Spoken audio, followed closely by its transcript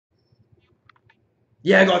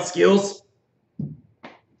Yeah, I got skills.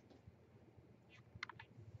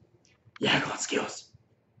 Yeah, I got skills.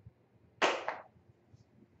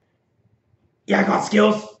 Yeah, I got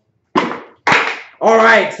skills. All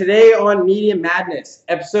right, today on Media Madness,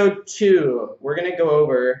 episode 2, we're going to go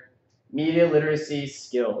over media literacy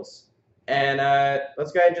skills. And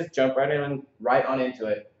let's go ahead and just jump right on into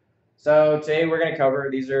it. So today we're going to cover,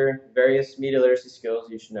 these are various media literacy skills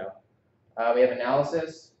you should know. We have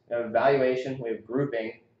analysis, we have evaluation, we have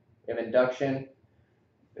grouping, we have induction,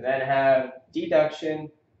 we then have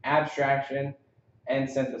deduction, abstraction, and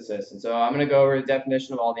synthesis. And so I'm going to go over the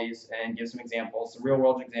definition of all these and give some examples, some real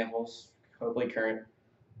world examples, hopefully current.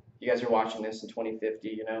 You guys are watching this in 2050,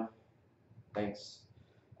 you know. Thanks.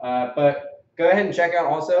 But go ahead and check out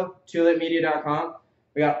also tulipmedia.com.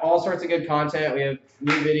 We got all sorts of good content. We have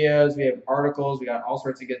new videos, we have articles, we got all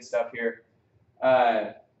sorts of good stuff here.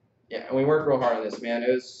 Yeah, and we worked real hard on this, man.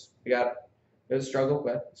 It was a struggle,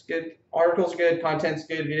 but it's good. Articles are good, content's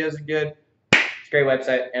good, videos are good. It's a great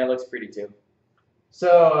website, and it looks pretty too.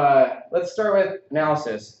 So let's start with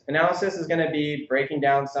analysis. Analysis is going to be breaking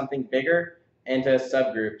down something bigger into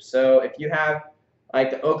subgroups. So if you have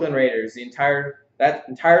like the Oakland Raiders, that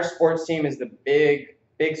entire sports team is the big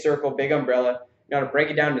circle, big umbrella. You know, to break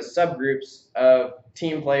it down into subgroups of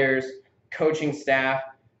team players, coaching staff,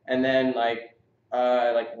 and then like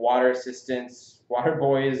water assistants, water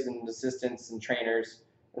boys and assistants and trainers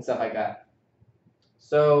and stuff like that.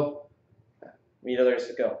 So media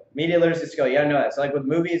literacy skill. Media literacy skill, you gotta know that. So like with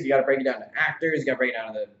movies, you gotta break it down to actors, you gotta break it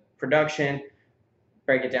down to the production,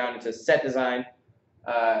 break it down into set design.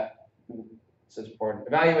 So it's important.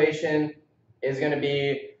 Evaluation is gonna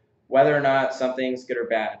be whether or not something's good or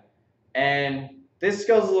bad. And this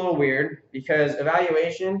skill is a little weird because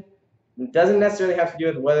evaluation doesn't necessarily have to do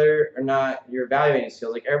with whether or not you're evaluating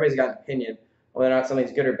skills. Like everybody's got an opinion whether or not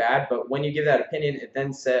something's good or bad, but when you give that opinion, it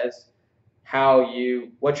then says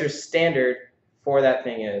what your standard for that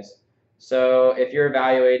thing is. So if you're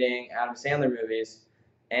evaluating Adam Sandler movies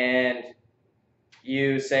and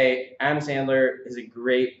you say Adam Sandler is a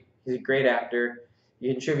great actor,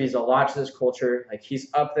 he contributes a lot to this culture, like he's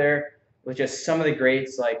up there with just some of the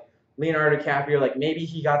greats like Leonardo DiCaprio, like maybe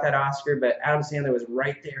he got that Oscar, but Adam Sandler was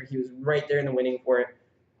right there. He was right there in the winning for it.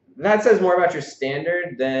 That says more about your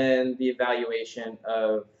standard than the evaluation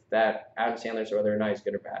of that Adam Sandler's whether or not he's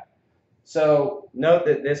good or bad. So note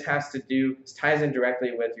that this ties in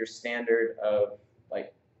directly with your standard of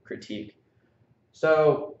like critique.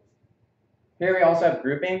 So here we also have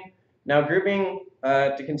grouping. Now grouping,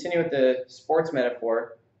 to continue with the sports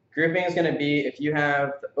metaphor, grouping is going to be if you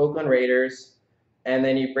have the Oakland Raiders and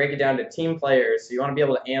then you break it down to team players. So you want to be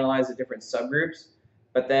able to analyze the different subgroups,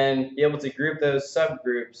 but then be able to group those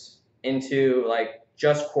subgroups into like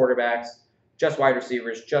just quarterbacks, just wide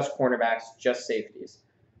receivers, just cornerbacks, just safeties.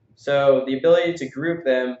 So the ability to group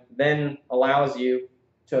them then allows you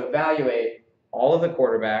to evaluate all of the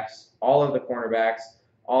quarterbacks, all of the cornerbacks,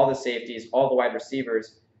 all the safeties, all the wide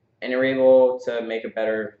receivers, and you're able to make a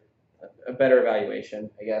better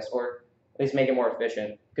evaluation, I guess, or at least make it more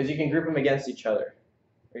efficient because you can group them against each other.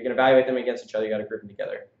 Or you can evaluate them against each other. You got to group them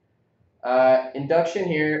together. Induction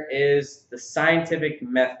here is the scientific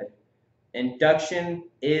method. Induction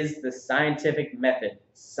is the scientific method.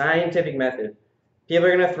 Scientific method. People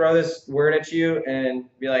are going to throw this word at you and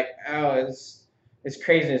be like, oh, it's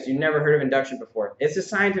craziness. You've never heard of induction before. It's a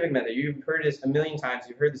scientific method. You've heard this a million times.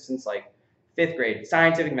 You've heard this since like 5th grade.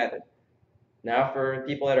 Scientific method. Now, for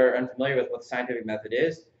people that are unfamiliar with what the scientific method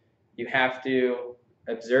is, you have to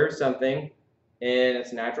observe something in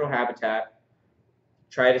its natural habitat,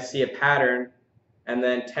 try to see a pattern, and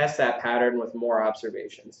then test that pattern with more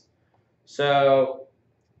observations. So,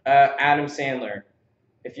 Adam Sandler.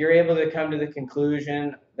 If you're able to come to the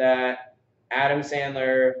conclusion that Adam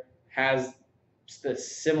Sandler has the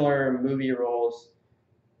similar movie roles,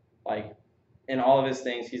 like in all of his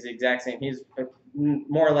things, he's the exact same. He's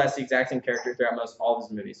more or less the exact same character throughout all of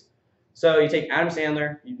his movies. So you take Adam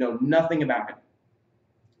Sandler, you know nothing about him.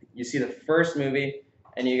 You see the first movie,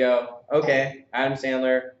 and you go, okay, Adam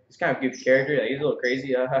Sandler, he's kind of a goofy character. Like, he's a little crazy.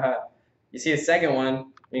 You see the second one,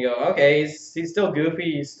 and you go, okay, he's still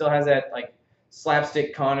goofy. He still has that like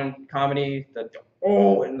slapstick comedy,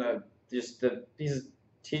 he's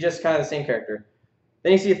just kind of the same character.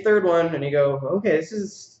 Then you see a third one, and you go, okay, this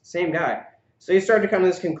is the same guy. So you start to come to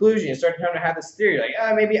this conclusion. You start to come to have this theory, like,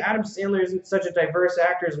 maybe Adam Sandler isn't such a diverse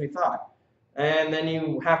actor as we thought. And then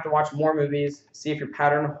you have to watch more movies, see if your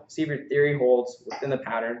theory holds within the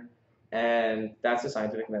pattern, and that's the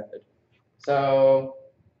scientific method. So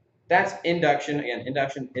that's induction. Again,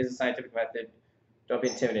 induction is a scientific method. Don't be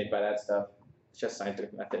intimidated by that stuff. It's just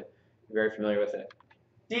scientific method. You're very familiar with it.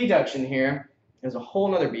 Deduction here is a whole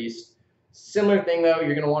nother beast. Similar thing though,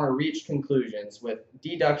 you're going to want to reach conclusions with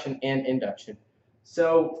deduction and induction.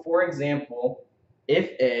 So for example,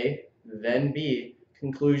 if A, then B,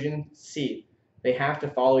 conclusion C. They have to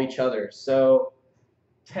follow each other. So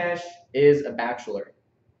Tesh is a bachelor.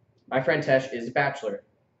 My friend Tesh is a bachelor.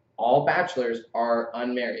 All bachelors are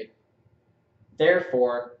unmarried.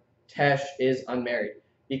 Therefore, Tesh is unmarried.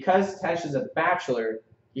 Because Tesh is a bachelor,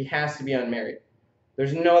 he has to be unmarried.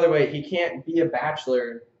 There's no other way. He can't be a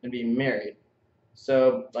bachelor and be married.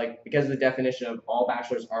 So, like, because of the definition of all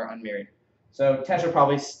bachelors are unmarried. So Tesh will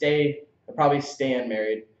probably stay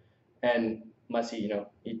unmarried, and unless he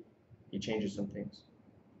changes some things.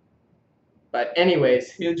 But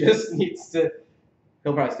anyways, he'll probably stay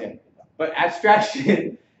unmarried. But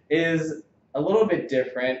abstraction is a little bit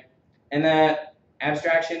different in that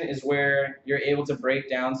abstraction is where you're able to break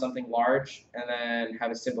down something large and then have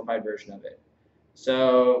a simplified version of it.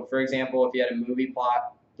 So, for example, if you had a movie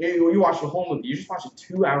plot, you watched the whole movie. You just watched a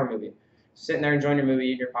 2-hour movie. Sitting there enjoying your movie,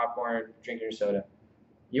 eating your popcorn, drinking your soda.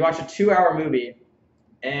 You watch a 2-hour movie,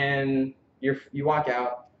 and you walk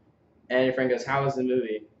out, and your friend goes, "How was the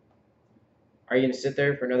movie?" Are you going to sit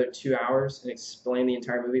there for another 2 hours and explain the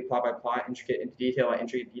entire movie plot by plot, intricate detail by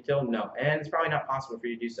intricate detail? No, and it's probably not possible for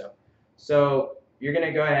you to do so. So you're going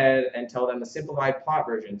to go ahead and tell them the simplified plot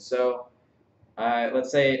version. So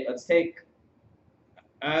let's take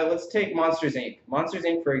Monsters Inc. Monsters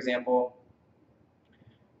Inc. for example.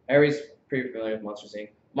 Everybody's pretty familiar with Monsters Inc.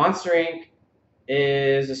 Monster Inc.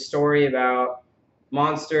 is a story about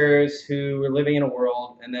monsters who were living in a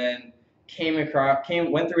world and then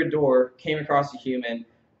went through a door, came across a human,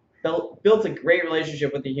 built a great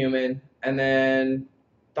relationship with the human, and then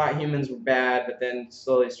thought humans were bad, but then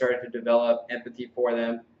slowly started to develop empathy for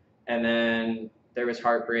them, and then there was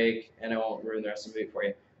heartbreak, and I won't ruin the rest of the movie for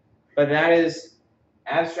you. But that is,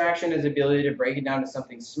 abstraction is the ability to break it down to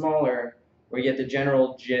something smaller, where you get the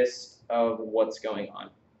general gist of what's going on,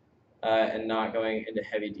 and not going into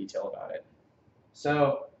heavy detail about it.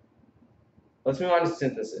 So let's move on to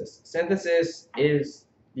synthesis. Synthesis is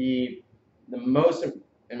the most,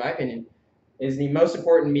 in my opinion, is the most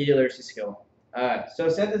important media literacy skill. So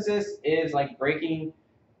synthesis is like breaking.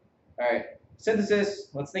 All right, synthesis.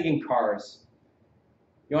 Let's think in cars.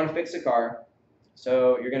 You want to fix a car,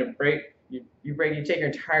 so you're gonna break. You take your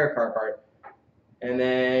entire car apart, and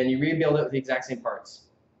then you rebuild it with the exact same parts.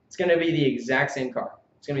 It's gonna be the exact same car.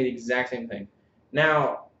 It's gonna be the exact same thing.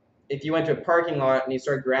 Now, if you went to a parking lot and you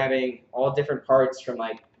start grabbing all different parts from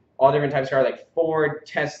like all different types of cars, like Ford,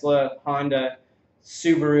 Tesla, Honda,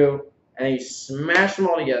 Subaru, and then you smash them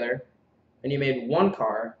all together and you made one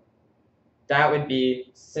car, that would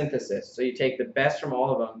be synthesis. So you take the best from all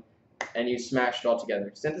of them and you smash it all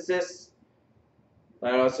together. Synthesis,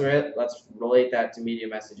 let's relate that to media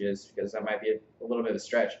messages because that might be a little bit of a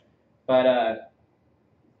stretch. But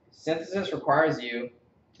synthesis requires you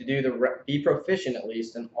to be proficient at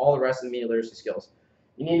least in all the rest of the media literacy skills.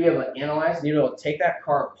 You need to be able to analyze, you need to be able to take that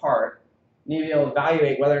car apart, you need to be able to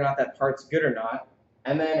evaluate whether or not that part's good or not,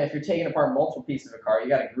 and then if you're taking apart multiple pieces of a car, you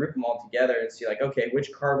got to group them all together and see like, okay,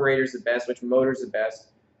 which carburetor's the best, which motor's the best,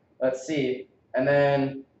 let's see, and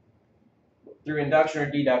then through induction or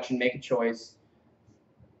deduction, make a choice,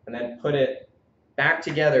 and then put it back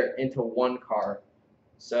together into one car.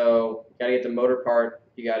 So you got to get the motor part,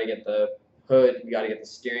 you got to get the hood, you got to get the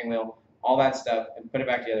steering wheel, all that stuff, and put it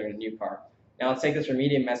back together in a new car. Now let's take this for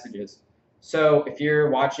media messages. So if you're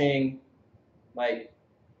watching,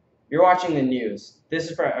 the news, this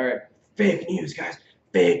is for, all right, fake news, guys,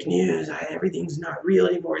 fake news, everything's not real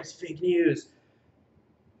anymore, it's fake news.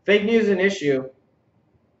 Fake news is an issue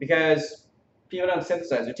because people don't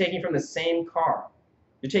synthesize. They're taking from the same car.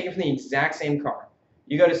 You're taking from the exact same car.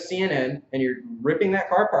 You go to CNN and you're ripping that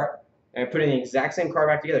car apart and putting the exact same car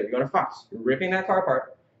back together. You go to Fox, you're ripping that car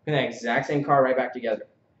apart, putting that exact same car right back together.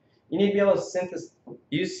 You need to be able to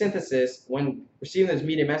use synthesis when receiving those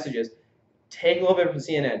media messages. Take a little bit from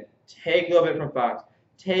CNN, take a little bit from Fox,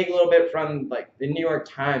 take a little bit from like the New York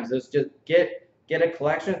Times. Those just get a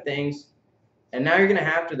collection of things, and now you're gonna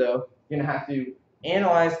have to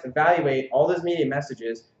analyze, evaluate all those media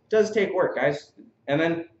messages. It does take work, guys, and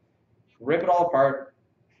then rip it all apart,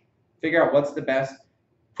 figure out what's the best,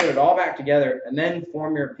 put it all back together, and then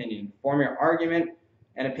form your opinion, form your argument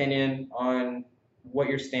and opinion on what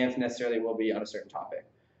your stance necessarily will be on a certain topic.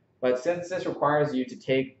 But synthesis requires you to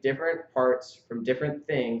take different parts from different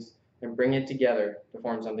things and bring it together to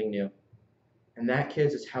form something new. And that,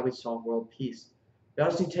 kids, is how we solve world peace. We all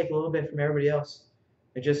just need to take a little bit from everybody else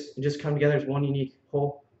and just come together as one unique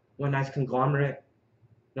whole, one nice conglomerate,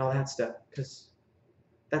 and all that stuff. Because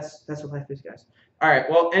that's what life is, guys. All right.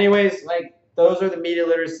 Well, anyways, like those are the media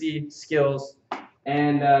literacy skills,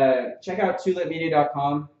 and check out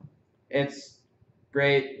tulipmedia.com. It's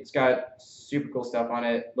great. It's got super cool stuff on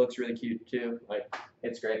it. Looks really cute too. Like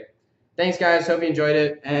it's great. Thanks, guys. Hope you enjoyed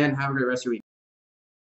it, and have a great rest of your week.